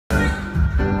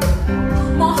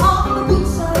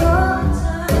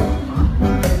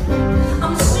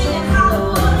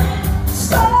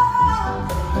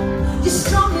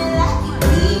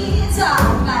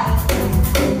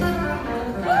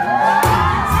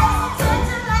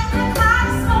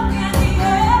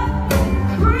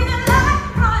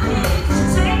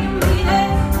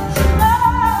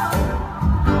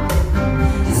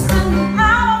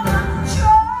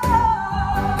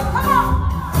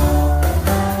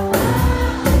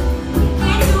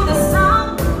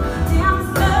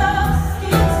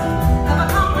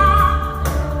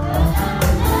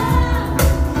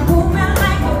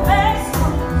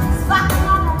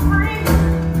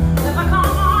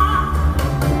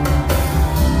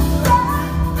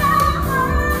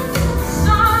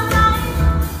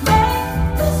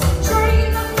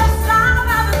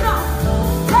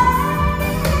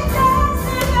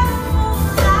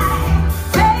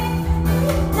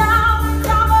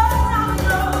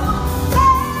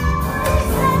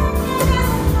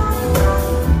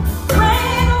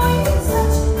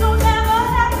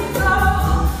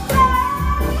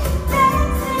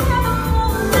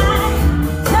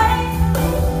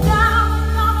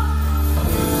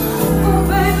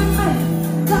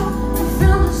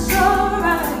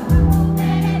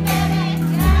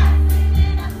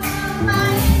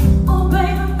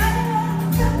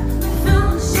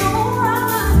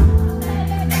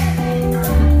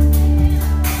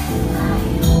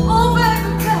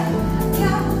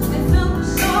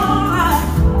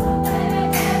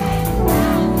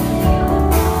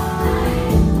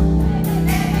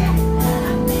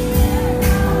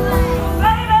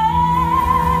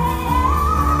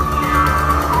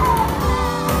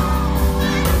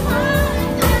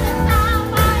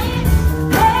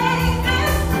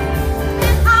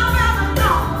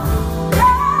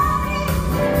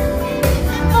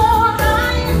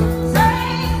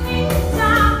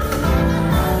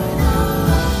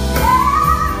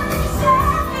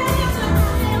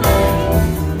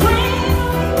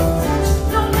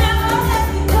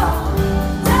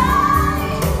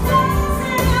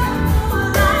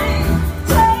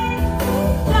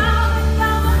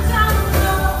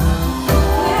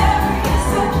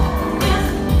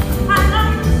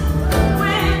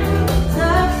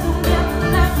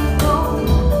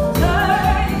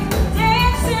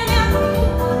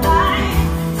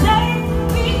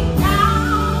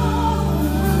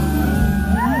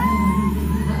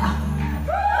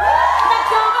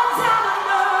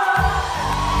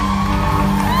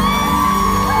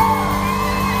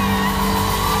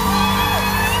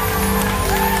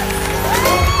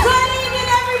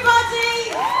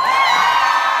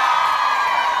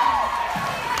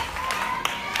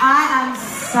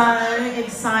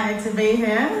to be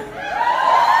here.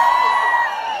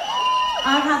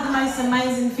 I've had the most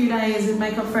amazing few days with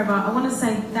Make Up Forever. I want to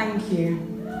say thank you.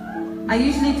 I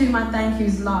usually do my thank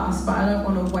yous last, but I don't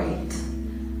want to wait.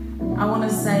 I want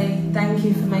to say thank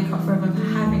you for Make Up Forever for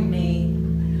having me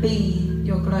be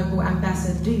your global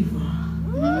ambassador diva.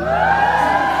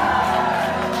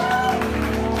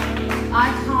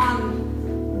 I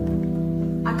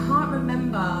can't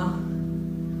remember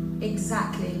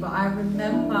exactly, but I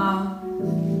remember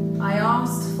I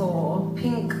asked for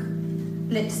pink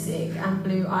lipstick and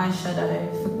blue eyeshadow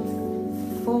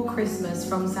for Christmas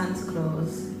from Santa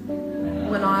Claus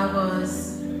when I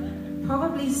was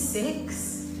probably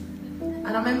 6, and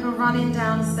I remember running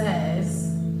downstairs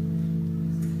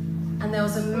and there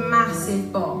was a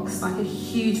massive box, like a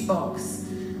huge box,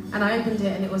 and I opened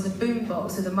it and it was a boom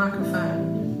box with a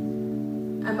microphone,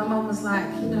 and my mum was like,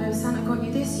 you know, Santa got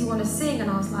you this, you want to sing? And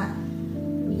I was like,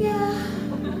 yeah.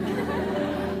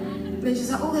 Then she's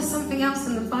like, oh, there's something else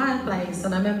in the fireplace.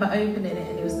 And I remember opening it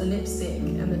and it was the lipstick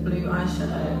and the blue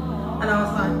eyeshadow. And I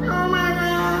was like, oh my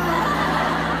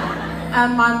God.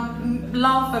 And my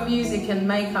love for music and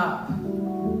makeup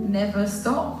never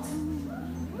stopped.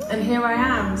 And here I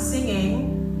am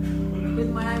singing with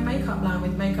my own makeup line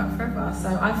with Make Up Forever.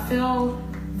 So I feel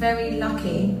very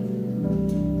lucky.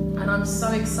 And I'm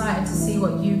so excited to see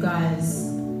what you guys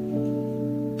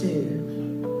do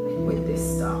with this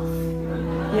stuff.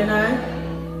 You know,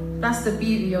 that's the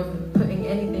beauty of putting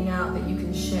anything out that you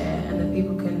can share and that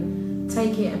people can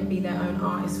take it and be their own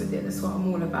artists with it. That's what I'm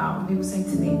all about. And people say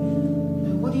to me,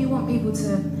 what do you want people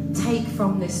to take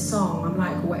from this song? I'm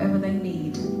like, whatever they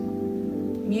need.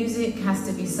 Music has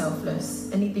to be selfless.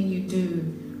 Anything you do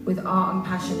with art and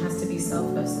passion has to be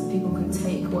selfless, and people can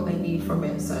take what they need from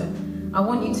it. So I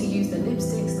want you to use the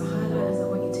lipsticks, the highlighters, I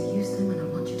want you to use them, and I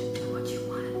want you to do what you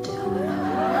want to do.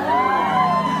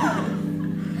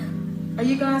 Are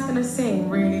you guys going to sing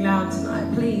really loud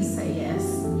tonight? Please say yes.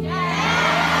 Yeah.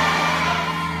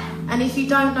 And if you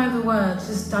don't know the words,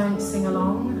 just don't sing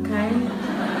along, okay?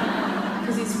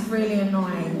 Because it's really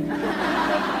annoying.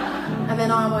 And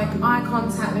then I'll make eye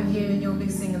contact with you and you'll be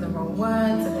singing the wrong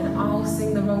words, and then I'll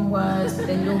sing the wrong words, but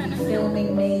then you'll be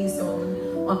filming me, so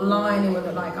online it would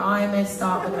look like I messed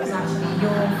up, but it was actually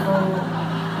your fault.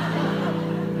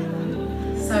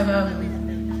 So,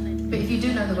 but if you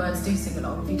do know the words, do sing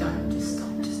along. If you don't, just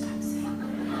stop, just don't sing.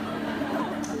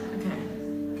 Okay.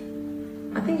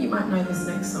 I think you might know this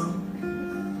next song.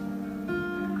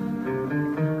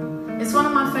 It's one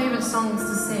of my favourite songs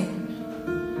to sing.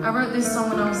 I wrote this song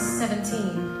when I was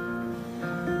 17,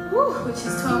 which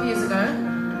is 12 years ago.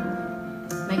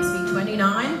 Makes me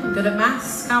 29, good at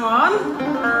maths, come on.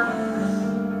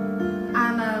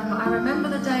 And I remember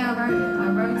the day I wrote it. I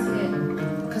wrote it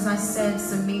because I said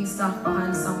some mean stuff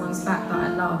behind someone's back that I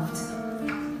loved.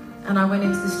 And I went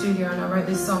into the studio and I wrote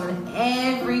this song, and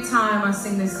every time I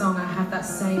sing this song I have that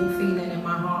same feeling in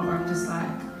my heart where I'm just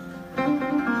like,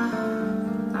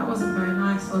 that wasn't very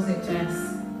nice, was it, Jess?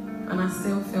 And I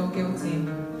still feel guilty.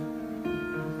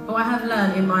 But what I have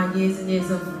learned in my years and years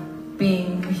of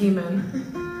being a human,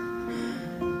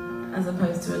 as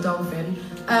opposed to a dolphin,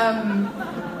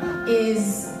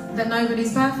 is that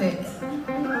nobody's perfect.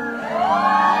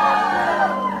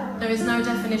 There is no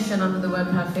definition under the word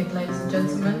perfect, ladies and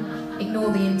gentlemen.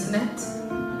 Ignore the internet.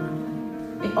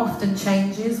 It often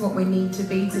changes what we need to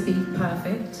be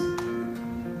perfect.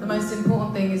 The most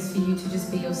important thing is for you to just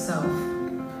be yourself.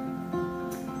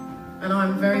 And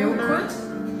I'm very awkward,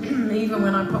 even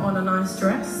when I put on a nice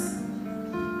dress.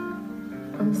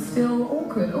 I'm still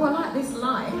awkward. Oh, I like this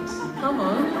light. Come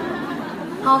on.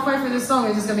 Halfway through the song,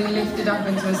 it's just going to be lifted up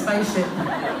into a spaceship.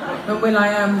 And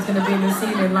will.i.am is going to be in the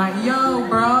ceiling like, yo,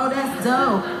 bro, that's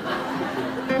dope.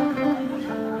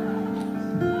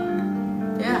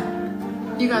 Yeah.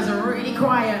 You guys are really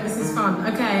quiet. This is fun.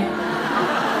 Okay.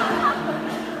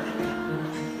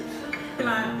 You're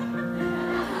like,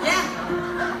 yeah.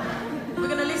 We're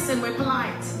going to listen. We're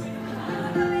polite.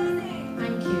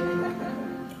 Thank you.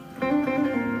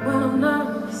 When I'm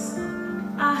nervous,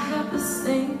 I have this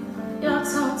thing, y'all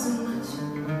talk too much.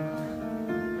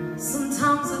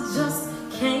 Sometimes I just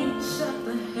can't shut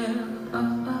the hell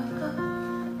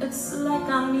up. It's like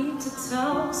I need to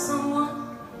tell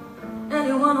someone,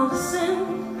 anyone will listen,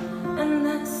 and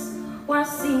that's why I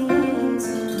sing to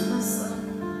myself.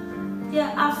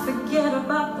 Yeah, I forget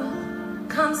about the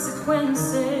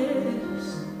consequences.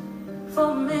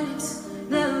 For a minute,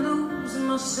 they're losing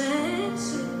my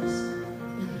senses.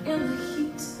 In the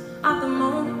heat of the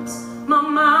moment, my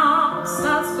mouth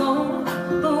starts going,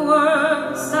 the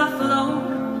words start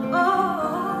flowing.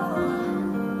 Oh,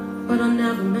 but I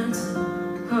never meant to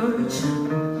hurt you.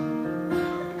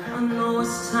 I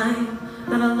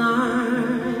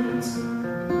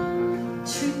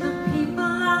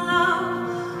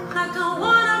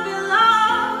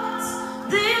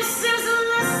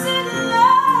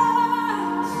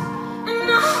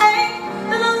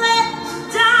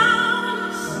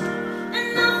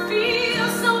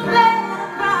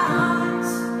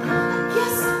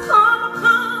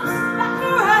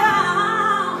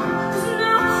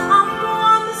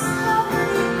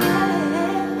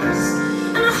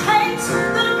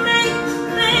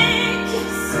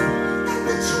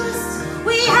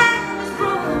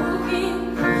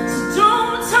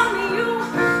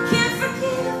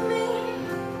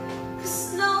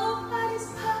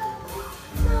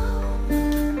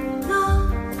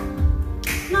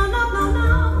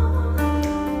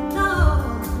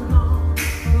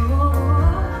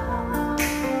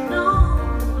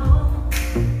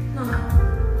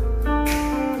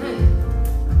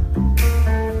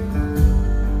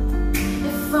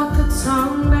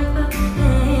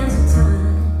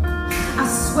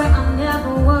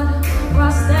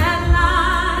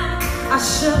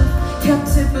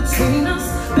between us.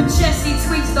 But Jessie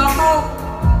tweets the whole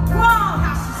world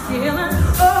how she's feeling.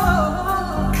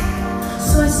 Oh,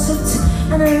 so I sit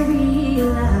and I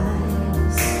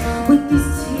realize, with these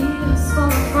tears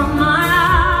falling from my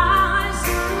eyes,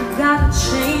 I gotta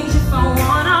change if I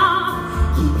wanna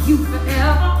keep you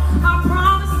forever. I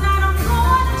promise that I'm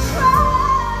gonna try,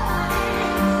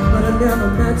 but I never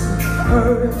meant to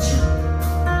hurt you.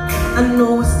 I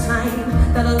know it's time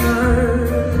that I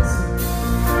learned to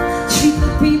treat the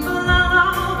people I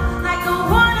love like I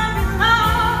wanna be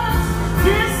loved.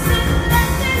 This is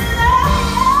lesson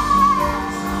learned,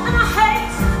 and I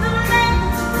hate that I let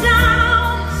you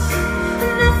down,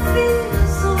 and I feel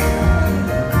so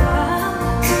bad.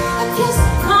 I guess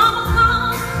karma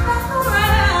comes back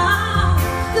around,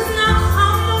 'cause now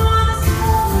I'm the one that's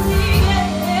holding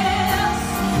yes.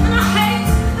 And I hate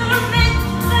that I make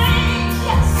you think,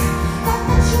 yes, that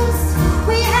the trust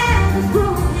we had is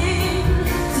broken.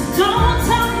 So don't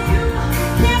tell me you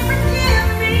can't forgive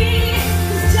me,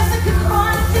 'cause Jessica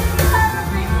Clark is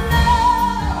perfect.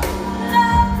 Love,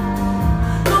 love,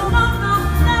 no, no, no,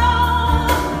 no.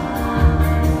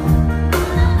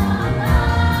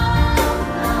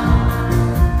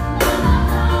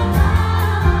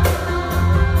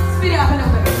 Speed it up a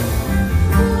little bit.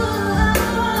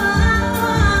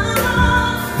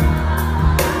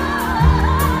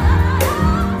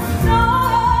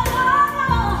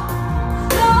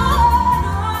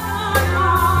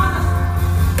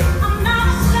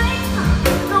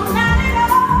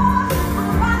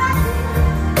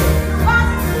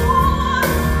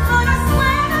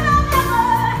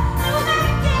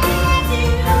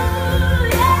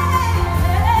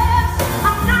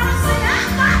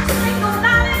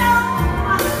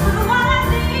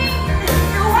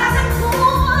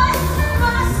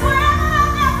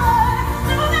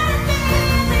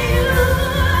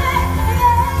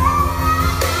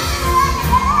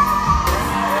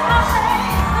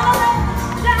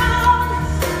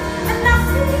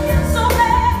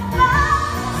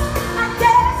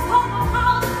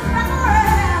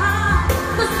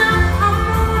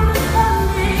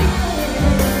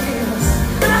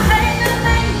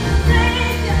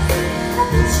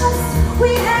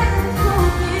 We had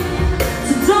broken,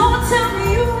 so don't tell me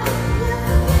you can't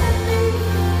forgive me,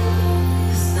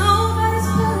 'cause nobody's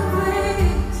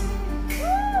perfect.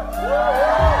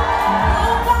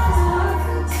 Nobody's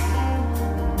perfect.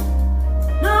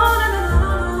 No, no, no, no,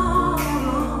 no,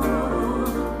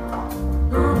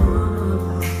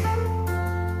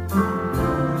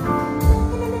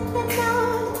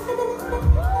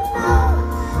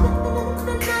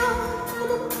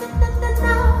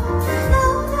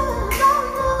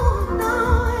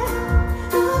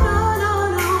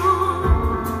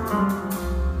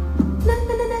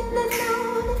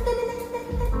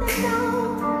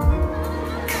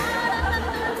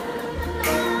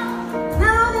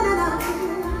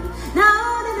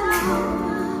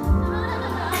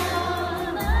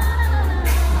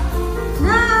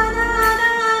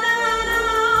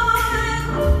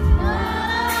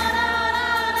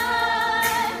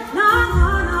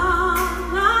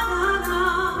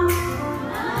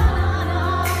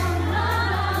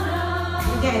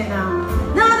 get it now.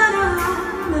 No, no, no,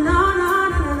 no, no, no,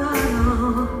 no, no,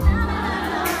 no.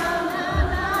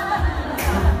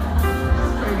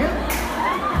 Very good.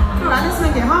 All right, let's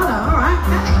make it harder. All right.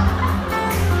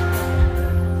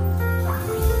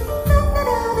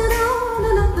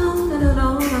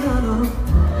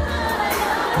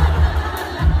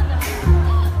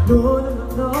 No, no,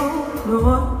 no,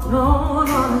 no, no,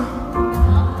 no.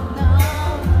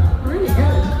 Really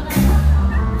good.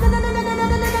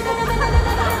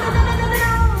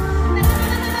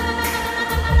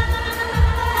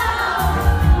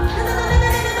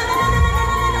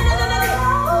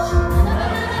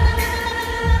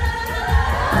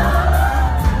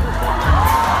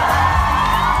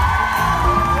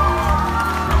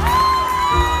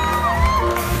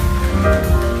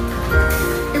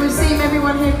 It would seem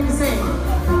everyone here can sing.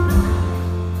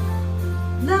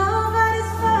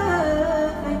 Nobody's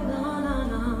perfect, no, no,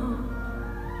 no.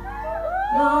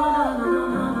 No, no, no,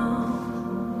 no, no.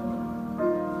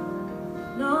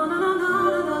 No, no, no, no,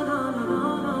 no, no, no,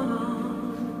 no, no.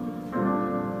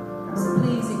 So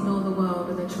please ignore the world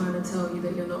when they're trying to tell you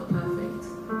that you're not perfect.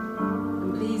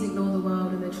 And please ignore the world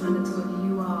when they're trying to tell you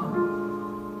you are.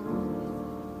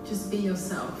 Just be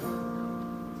yourself.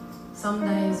 Some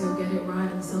days you'll get it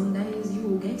right, and some days you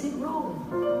will get it wrong.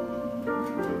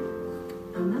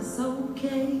 And that's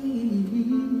okay.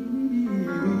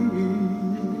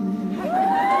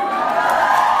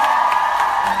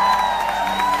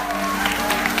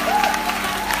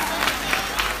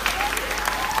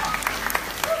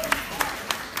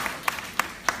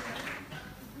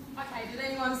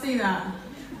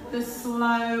 a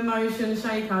slow motion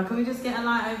shaker. Can we just get a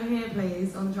light over here,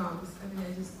 please, on drums? Over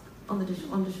here, just on the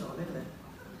shore, over there.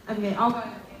 Over here, I'll go. Wait,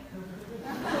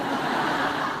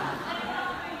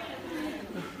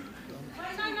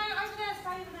 no, over there,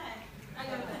 stay over there.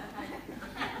 Oh, over there,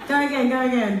 okay. Go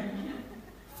again.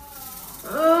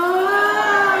 Oh!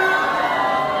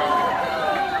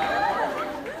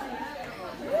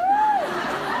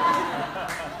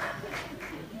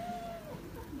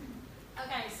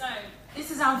 This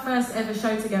is our first ever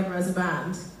show together as a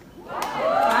band.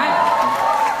 Right?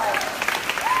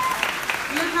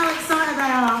 Look how excited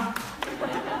they are.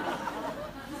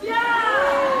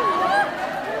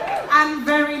 Yeah! And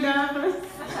very nervous.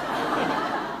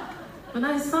 But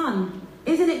no, it's fun.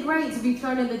 Isn't it great to be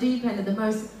thrown in the deep end of the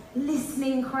most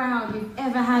listening crowd you've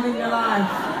ever had in your life?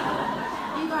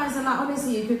 You guys are like,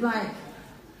 honestly, you could like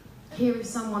hear if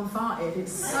someone farted.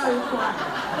 It's so quiet.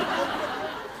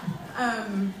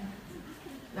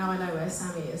 Now I know where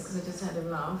Sammy is because I just heard him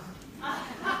laugh.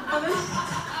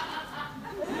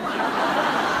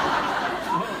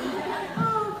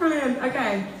 Oh, brilliant.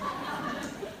 Okay.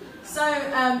 So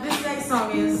this next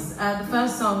song is the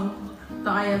first song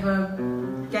that I ever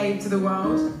gave to the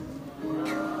world.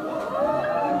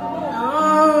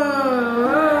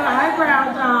 Oh,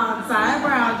 eyebrow dance.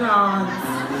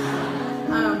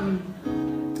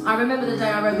 I remember the day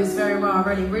I wrote this very well. I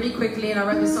wrote it really quickly and I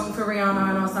wrote this song for Rihanna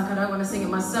and I was like, I don't want to sing it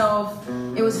myself.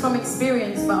 It was from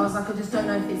experience, but I was like, I just don't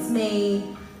know if it's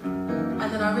me. And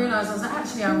then I realised, I was like,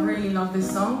 actually, I really love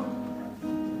this song.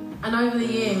 And over the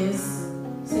years,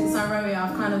 since I wrote it,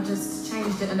 I've kind of just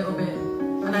changed it a little bit.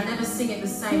 And I never sing it the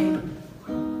same.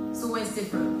 It's always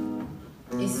different.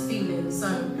 It's feeling. So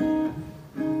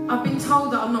I've been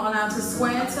told that I'm not allowed to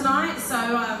swear tonight, so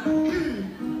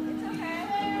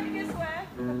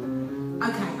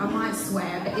okay, I might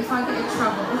swear, but if I get in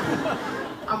trouble,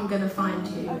 I'm going to find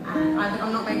you. And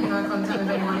I'm not making eye contact with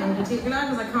anyone in particular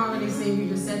because I can't really see who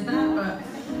just said that. But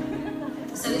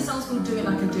so this song's called Do It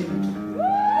Like a Dude.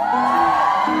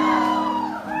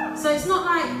 So it's not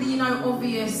like the,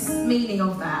 obvious meaning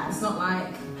of that. It's not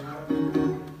like,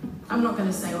 I'm not going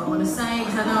to say what I want to say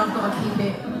because I know I've got to keep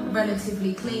it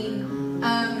relatively clean.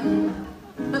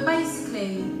 But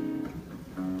basically,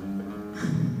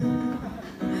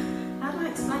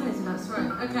 explain this without swearing.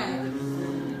 Okay.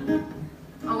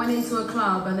 I went into a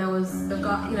club and there was the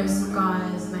guy, some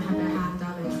guys and they had their hand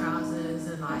down their trousers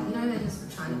and they're just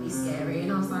trying to be scary.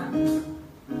 And I was like,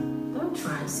 don't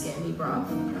try and scare me, bruv.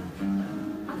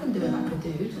 I can do it like a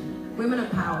dude. Women are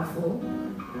powerful,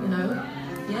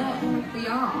 Yeah, we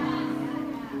are.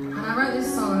 And I wrote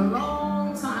this song a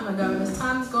long time ago and as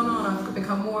time's gone on, I've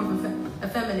become more of a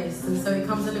feminist and so it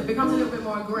becomes a little bit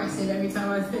more aggressive every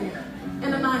time I sing it.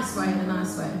 In a nice way.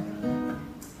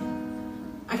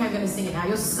 Okay, I'm going to sing it now.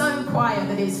 You're so quiet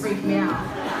that it's freaking me out.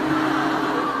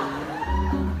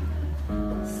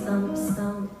 Stomp,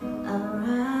 stomp,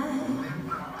 alright.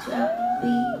 Drop the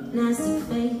beat, nasty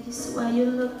face while you're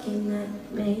looking at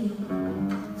me.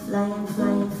 Flying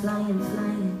through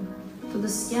the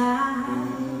sky.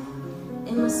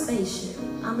 In my spaceship,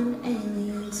 I'm an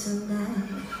alien tonight.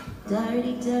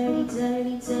 Dirty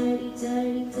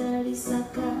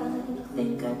sucker.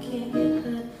 Think I can't get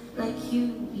hurt like you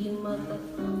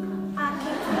motherfucker. I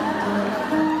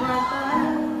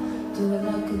can't do it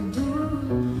like a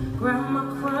dude. Grab my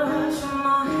crush on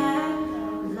my head,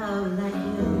 love like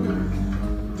you.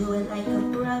 Do it like a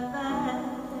brother,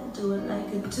 do it like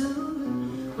a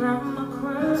dude. Grab my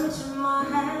crush on my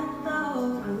head,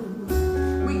 though.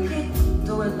 We can't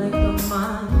do it like the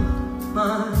man.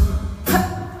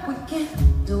 We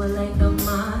can't do it like the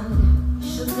man.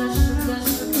 Sugar. We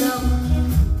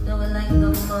can't do it like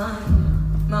the man.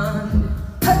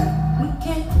 We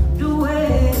can't do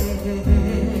it.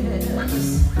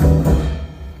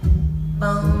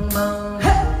 Bang.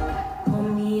 Pour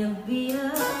me a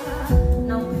beer.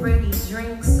 No pretty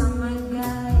drinks. I'm a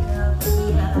guy up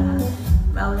here.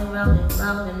 Rolling.